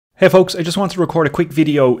Hey folks, I just want to record a quick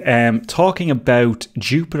video talking about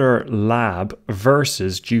JupyterLab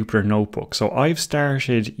versus Jupyter Notebook. So I've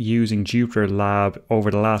started using JupyterLab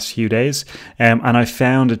over the last few days and I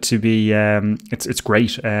found it to be, it's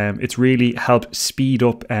great. It's really helped speed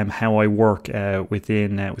up how I work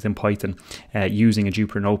within Python using a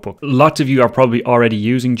Jupyter Notebook. Lots of you are probably already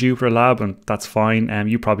using JupyterLab and that's fine.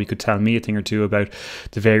 You probably could tell me a thing or two about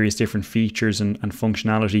the various different features and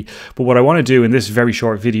functionality. But what I want to do in this very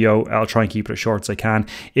short video, I'll try and keep it as short as I can,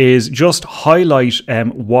 is just highlight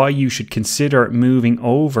why you should consider moving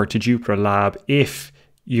over to JupyterLab if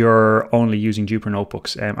you're only using Jupyter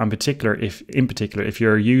Notebooks. In particular, if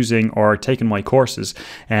you're using or taking my courses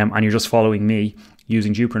and you're just following me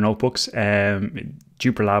using Jupyter Notebooks,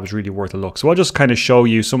 JupyterLab is really worth a look. So I'll just kind of show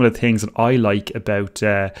you some of the things that I like about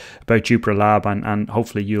JupyterLab and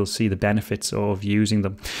hopefully you'll see the benefits of using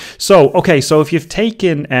them. So, okay, so if you've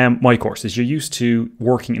taken my courses, you're used to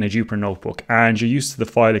working in a Jupyter Notebook and you're used to the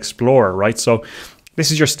File Explorer, right? So this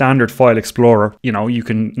is your standard File Explorer. You know, you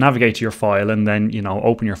can navigate to your file and then, you know,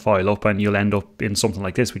 open your file up and you'll end up in something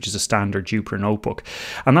like this, which is a standard Jupyter Notebook.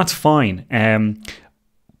 And that's fine.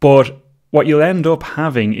 But what you'll end up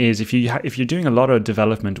having is if you're doing a lot of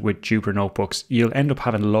development with Jupyter Notebooks, you'll end up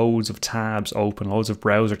having loads of tabs open, loads of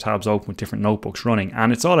browser tabs open with different notebooks running,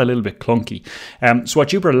 and it's all a little bit clunky. So what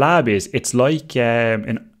JupyterLab is, it's like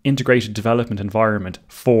an integrated development environment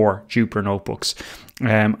for Jupyter Notebooks.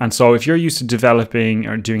 And so if you're used to developing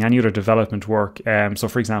or doing any other development work, so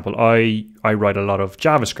for example, I write a lot of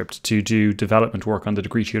JavaScript to do development work on the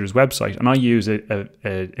DegreeTutors website, and I use an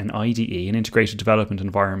IDE, an integrated development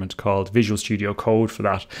environment called Visual Studio Code for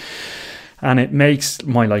that. And it makes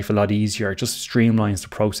my life a lot easier. It just streamlines the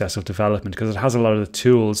process of development because it has a lot of the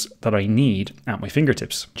tools that I need at my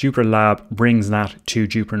fingertips. JupyterLab brings that to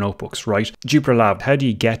Jupyter Notebooks, right? JupyterLab, how do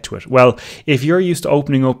you get to it? Well, if you're used to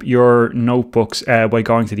opening up your notebooks by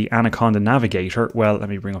going to the Anaconda Navigator, well, let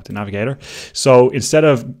me bring up the Navigator. So instead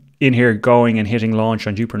of in here going and hitting launch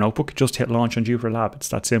on Jupyter Notebook, just hit launch on JupyterLab. It's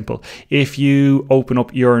that simple. If you open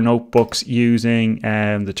up your notebooks using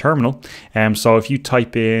the terminal, so if you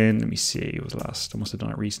type in, let me see, it was last, I must have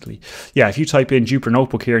done it recently. Yeah, if you type in Jupyter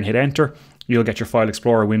Notebook here and hit enter, you'll get your File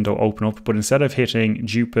Explorer window open up. But instead of hitting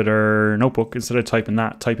Jupyter Notebook, instead of typing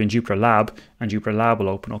that, type in JupyterLab and JupyterLab will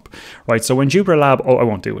open up. Right, so when JupyterLab, I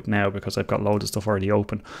won't do it now because I've got loads of stuff already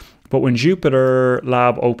open. But when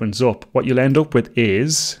JupyterLab opens up, what you'll end up with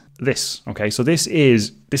is this. Okay, so this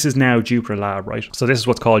is now JupyterLab, right? So this is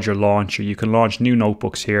what's called your launcher. You can launch new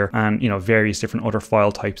notebooks here and, you know, various different other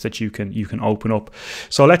file types that you can open up.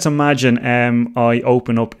 So let's imagine I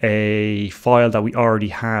open up a file that we already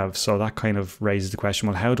have. So that kind of raises the question,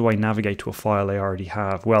 well, how do I navigate to a file I already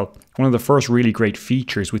have? Well, one of the first really great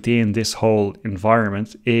features within this whole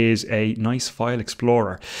environment is a nice File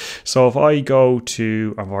Explorer. So if I go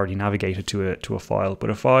to, I've already navigated to a file,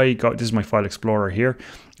 but if I go, this is my File Explorer here.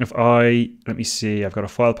 If let me see, I've got a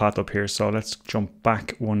file path up here, so let's jump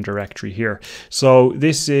back one directory here. So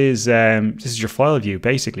this is your file view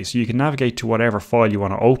basically. So you can navigate to whatever file you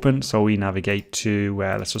want to open. So we navigate to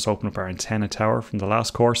let's just open up our antenna tower from the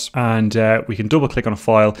last course, and we can double click on a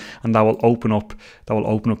file, and that will open up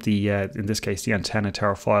the in this case the antenna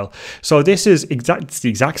tower file. So this is it's the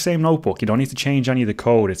exact same notebook. You don't need to change any of the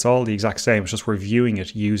code. It's all the exact same. It's just we're viewing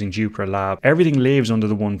it using JupyterLab. Everything lives under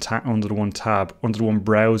the one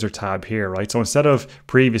browser tab here, right? So instead of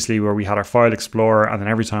previously where we had our File Explorer and then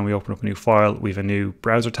every time we open up a new file we have a new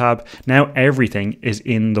browser tab, now everything is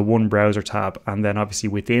in the one browser tab, and then obviously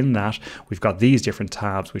within that we've got these different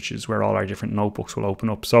tabs, which is where all our different notebooks will open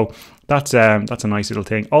up. So that's a nice little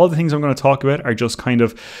thing. All the things I'm going to talk about are just kind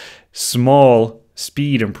of small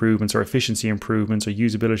speed improvements or efficiency improvements or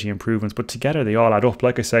usability improvements, but together they all add up.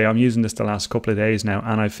 Like I say, I'm using this the last couple of days now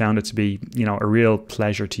and I've found it to be, you know, a real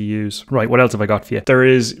pleasure to use. Right, what else have I got for you? There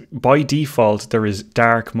is, by default, there is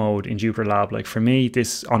dark mode in JupyterLab. Like for me,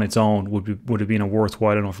 this on its own would have been a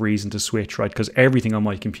worthwhile enough reason to switch, right? Because everything on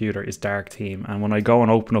my computer is dark theme, and when I go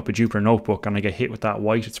and open up a Jupyter Notebook and I get hit with that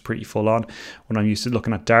white, it's pretty full on when I'm used to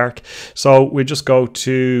looking at dark. So we just go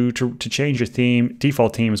to change your theme.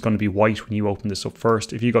 Default theme is going to be white when you open this up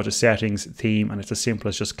first. If you go to settings, theme, and it's as simple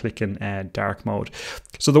as just clicking dark mode.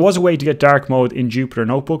 So there was a way to get dark mode in Jupyter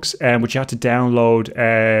Notebooks, which you had to download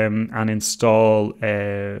and install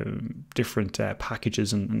different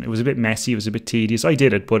packages, and it was a bit messy, it was a bit tedious. I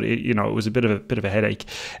did it, but it was a bit of a headache.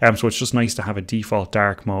 So it's just nice to have a default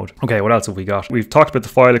dark mode. Okay, what else have we got? We've talked about the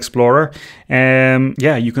File Explorer.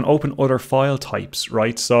 Yeah, you can open other file types,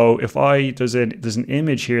 right? So if there's an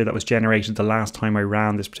image here that was generated the last time I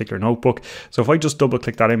ran this particular notebook. So if I just double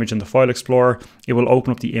click that image in the File Explorer, it will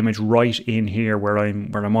open up the image right in here where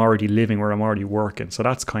I'm already living, where I'm already working. So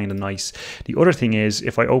that's kind of nice. The other thing is,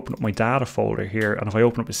 if I open up my data folder here and if I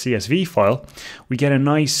open up a CSV file, we get a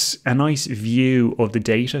nice view of the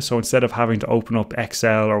data. So instead of having to open up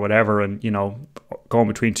Excel or whatever and, you know, going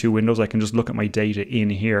between two windows, I can just look at my data in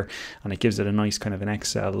here, and it gives it a nice kind of an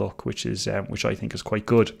Excel look, which I think is quite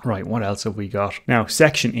good. Right, what else have we got? Now,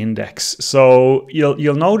 section index. So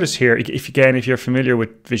you'll notice here, if you're familiar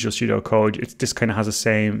with Visual Studio Code, this kind of has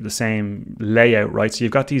the same layout, right? So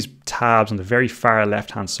you've got these tabs on the very far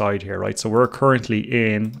left hand side here, right? So we're currently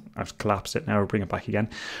in, I've collapsed it now, we'll bring it back again.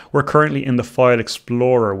 We're currently in the File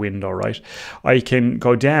Explorer window, right? I can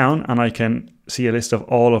go down and I can see a list of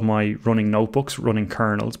all of my running notebooks, running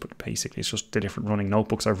kernels, but basically it's just the different running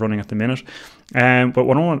notebooks I'm running at the minute. But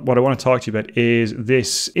what I want to talk to you about is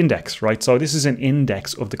this index, right? So this is an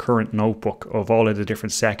index of the current notebook of all of the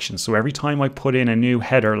different sections. So every time I put in a new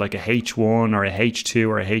header, like a H1 or a H2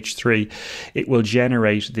 or a H3, it will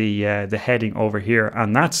generate the heading over here.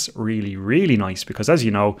 And that's really, really nice because, as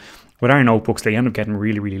you know, with our notebooks, they end up getting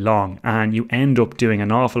really, really long, and you end up doing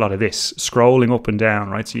an awful lot of this, scrolling up and down,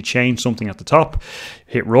 right? So you change something at the top,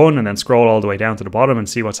 hit run, and then scroll all the way down to the bottom and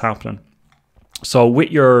see what's happening. So with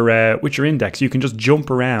your index, you can just jump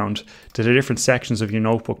around to the different sections of your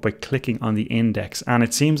notebook by clicking on the index. And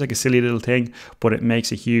it seems like a silly little thing, but it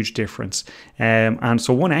makes a huge difference. And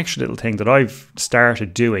so one extra little thing that I've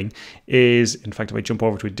started doing is, in fact, if I jump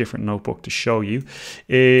over to a different notebook to show you,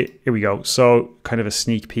 here we go. So kind of a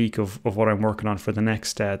sneak peek of what I'm working on for the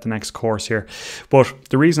next course here. But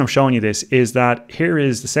the reason I'm showing you this is that here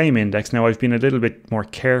is the same index. Now I've been a little bit more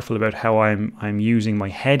careful about how I'm using my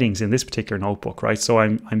headings in this particular notebook. Right, so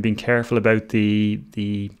I'm being careful about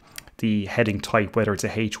the heading type, whether it's a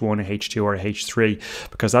H1, a H2, or a H3,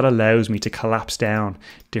 because that allows me to collapse down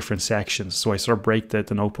different sections. So I sort of break the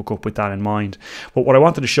notebook up with that in mind. But what I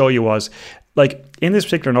wanted to show you was, like in this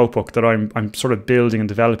particular notebook that I'm sort of building and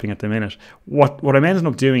developing at the minute, what I'm ending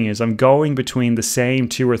up doing is I'm going between the same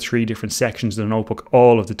 2 or 3 different sections of the notebook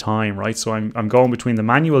all of the time, right? So I'm going between the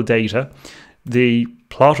manual data, the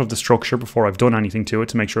plot of the structure before I've done anything to it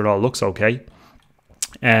to make sure it all looks okay,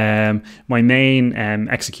 my main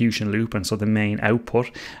execution loop, and so the main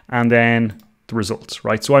output, and then the results,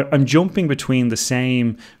 right? So I'm jumping between the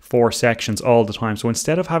same 4 sections all the time. So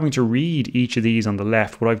instead of having to read each of these on the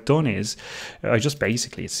left, what I've done is I just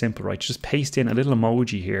basically, it's simple, right? Just paste in a little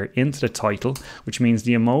emoji here into the title, which means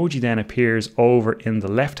the emoji then appears over in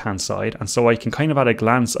the left hand side, and so I can kind of at a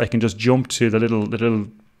glance I can just jump to the little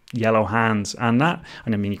yellow hands, and I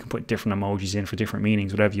mean, you can put different emojis in for different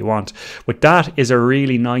meanings, whatever you want, but that is a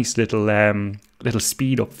really nice little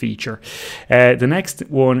speed up feature. The next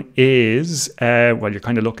one is well, you're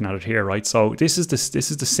kind of looking at it here, right? So this is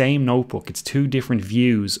the same notebook. It's 2 different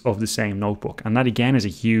views of the same notebook, and that again is a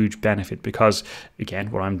huge benefit because,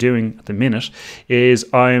 again, what I'm doing at the minute is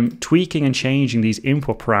I'm tweaking and changing these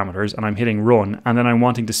input parameters, and I'm hitting run, and then I'm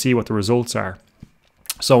wanting to see what the results are.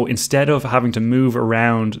 So instead of having to move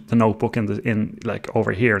around the notebook in like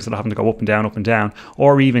over here, instead of having to go up and down,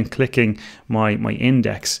 or even clicking my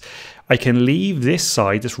index, I can leave this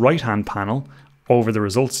side, this right-hand panel, over the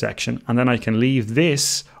results section, and then I can leave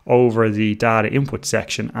this over the data input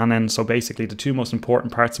section. And then so basically the 2 most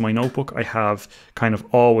important parts of my notebook I have kind of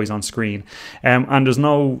always on screen, and I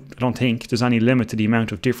don't think there's any limit to the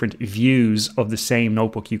amount of different views of the same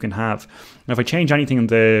notebook you can have. Now if I change anything on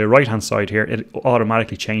the right hand side here, it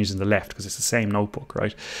automatically changes in the left because it's the same notebook,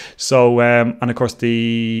 right? So and of course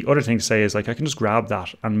the other thing to say is, like, I can just grab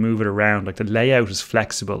that and move it around. Like, the layout is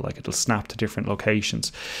flexible, like it'll snap to different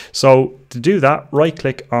locations. So to do that, right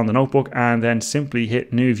click on the notebook and then simply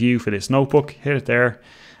hit new view for this notebook, hit it there,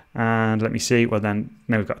 and let me see. Well, then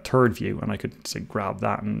now we've got 3rd view, and I could say grab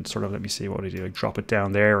that and sort of, let me see what I do, like drop it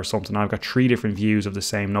down there or something. Now I've got 3 different views of the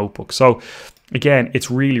same notebook. So again, it's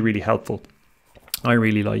really, really helpful. I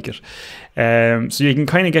really like it. So you can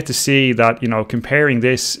kind of get to see that, you know, comparing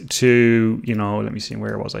this to, you know, let me see,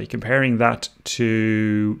 where was I? Comparing that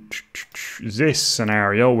to this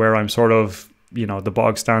scenario where I'm sort of, you know, the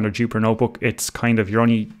bog standard Jupyter notebook, it's kind of, you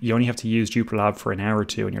only have to use JupyterLab for an hour or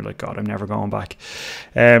 2 and you're like, God, I'm never going back.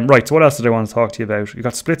 Right, so what else did I want to talk to you about? We've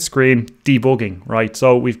got split screen debugging, right?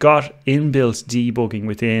 So we've got inbuilt debugging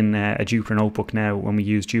within a Jupyter notebook now when we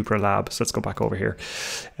use JupyterLab. So let's go back over here.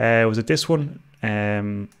 Was it this one?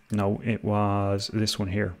 No, it was this one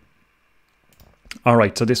here. All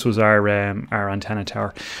right, so this was our antenna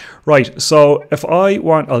tower. Right, so if I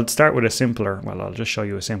want, I'll start with a simpler, well, I'll just show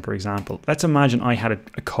you a simpler example. Let's imagine I had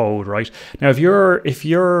a code, right? Now, if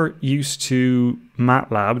you're used to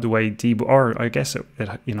MATLAB, the way or I guess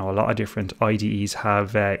you know, a lot of different IDEs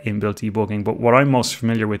have inbuilt debugging, but what I'm most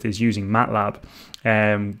familiar with is using MATLAB.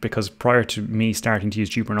 Because prior to me starting to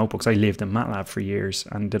use Jupyter Notebooks, I lived in MATLAB for years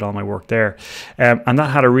and did all my work there. And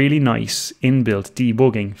that had a really nice inbuilt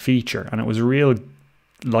debugging feature, and it was a real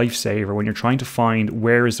lifesaver when you're trying to find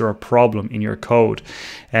where is there a problem in your code.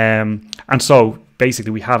 And so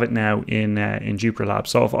basically we have it now in JupyterLab.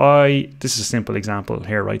 So this is a simple example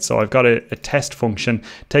here, right? So I've got a test function,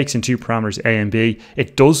 takes in two parameters A and B,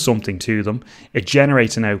 it does something to them, it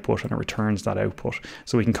generates an output and it returns that output.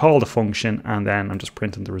 So we can call the function and then I'm just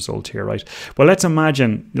printing the result here, right? Well, let's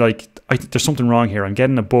imagine like there's something wrong here, I'm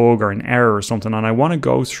getting a bug or an error or something, and I want to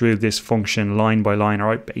go through this function line by line. All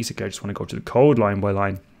right, basically I just want to go to the code line by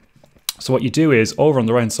line. So what you do is over on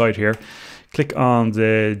the right hand side here, click on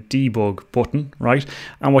the debug button, right?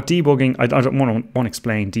 And what debugging, I don't want to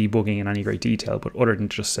explain debugging in any great detail, but other than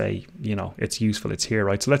just say, you know, it's useful, it's here,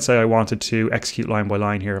 right? So let's say I wanted to execute line by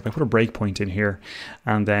line here. If I put a breakpoint in here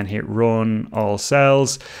and then hit run all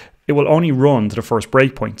cells, it will only run to the first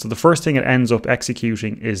breakpoint. So the first thing it ends up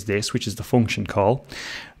executing is this, which is the function call.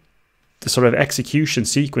 The sort of execution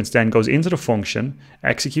sequence then goes into the function,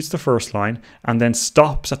 executes the first line, and then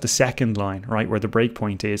stops at the second line, right, where the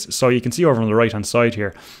breakpoint is. So you can see over on the right hand side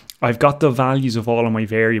here, I've got the values of all of my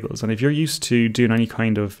variables. And if you're used to doing any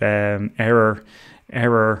kind of error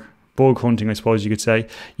bug hunting, I suppose you could say,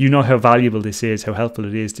 you know how valuable this is, how helpful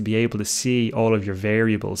it is to be able to see all of your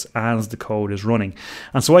variables as the code is running.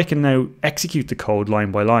 And so I can now execute the code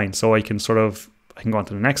line by line. So I can go on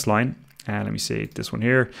to the next line. And let me see this one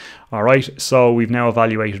here. All right, so we've now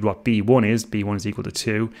evaluated what B1 is. B1 is equal to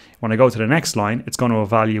 2. When I go to the next line, it's going to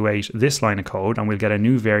evaluate this line of code, and we'll get a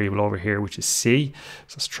new variable over here, which is C.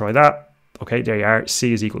 So let's try that. Okay, there you are.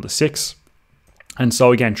 C is equal to 6. And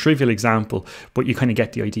so again, trivial example, but you kind of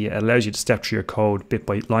get the idea. It allows you to step through your code bit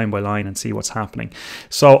by line and see what's happening.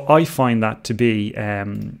 So I find that to be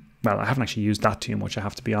well, I haven't actually used that too much, I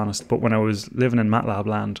have to be honest, but when I was living in MATLAB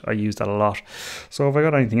land, I used that a lot. So have I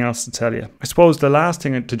got anything else to tell you? I suppose the last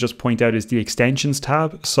thing to just point out is the extensions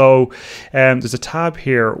tab. So there's a tab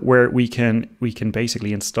here where we can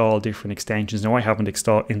basically install different extensions. Now I haven't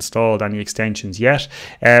installed any extensions yet,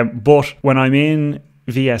 but when I'm in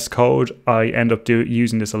VS Code, I end up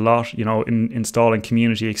using this a lot, you know, in installing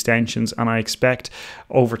community extensions, and I expect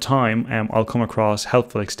over time I'll come across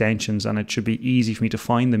helpful extensions, and it should be easy for me to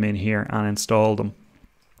find them in here and install them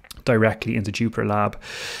directly into JupyterLab.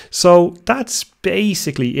 So that's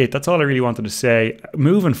basically it. That's all I really wanted to say.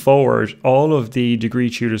 Moving forward, all of the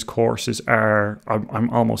DegreeTutors courses I'm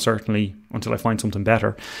almost certainly, until I find something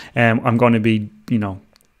better, I'm going to be, you know,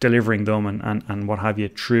 delivering them and what have you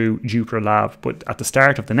through JupyterLab. But at the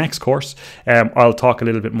start of the next course, I'll talk a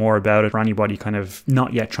little bit more about it for anybody kind of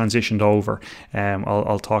not yet transitioned over.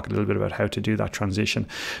 I'll talk a little bit about how to do that transition.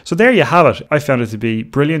 So there you have it. I found it to be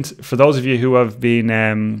brilliant. For those of you who have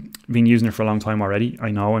been using it for a long time already, I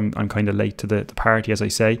know I'm kind of late to the party, as I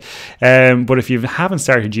say. But if you haven't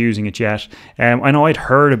started using it yet, I know I'd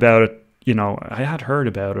heard about it. You know, I had heard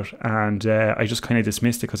about it, and I just kind of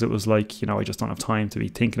dismissed it because it was like, you know, I just don't have time to be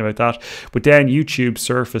thinking about that. But then YouTube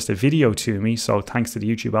surfaced a video to me, so thanks to the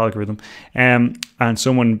YouTube algorithm, and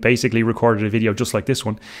someone basically recorded a video just like this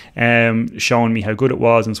one, showing me how good it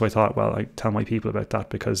was. And so I thought, well, I tell my people about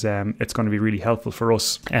that because it's going to be really helpful for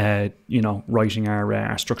us, you know, writing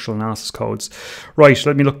our structural analysis codes. Right,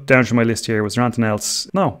 let me look down through my list here. Was there anything else?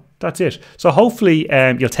 No. That's it. So hopefully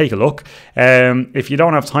you'll take a look. If you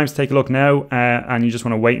don't have time to take a look now and you just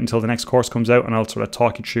want to wait until the next course comes out and I'll sort of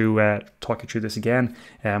talk you through this again,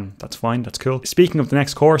 that's fine. That's cool. Speaking of the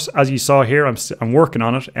next course, as you saw here, I'm working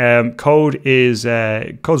on it.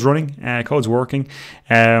 Code's running. Code's working.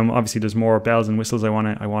 Obviously, there's more bells and whistles I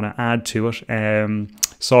want to add to it.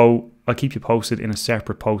 So I'll keep you posted in a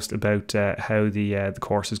separate post about how the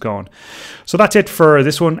course is going. So that's it for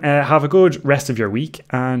this one. Have a good rest of your week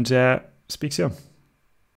and speak soon.